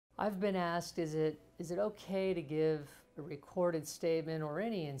I've been asked, is it okay to give a recorded statement or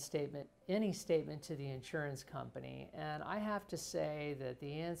any statement to the insurance company? And I have to say that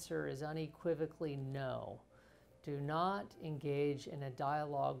the answer is unequivocally no. Do not engage in a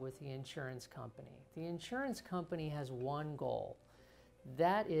dialogue with the insurance company. The insurance company has one goal.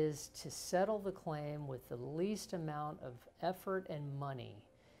 That is to settle the claim with the least amount of effort and money.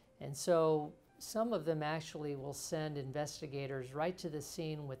 And so some of them actually will send investigators right to the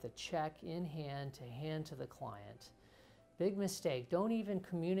scene with a check in hand to the client. Big mistake. Don't even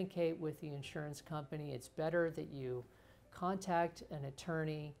communicate with the insurance company. It's better that you contact an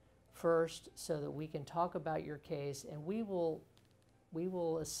attorney first so that we can talk about your case, and we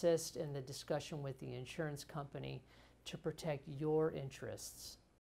will assist in the discussion with the insurance company to protect your interests.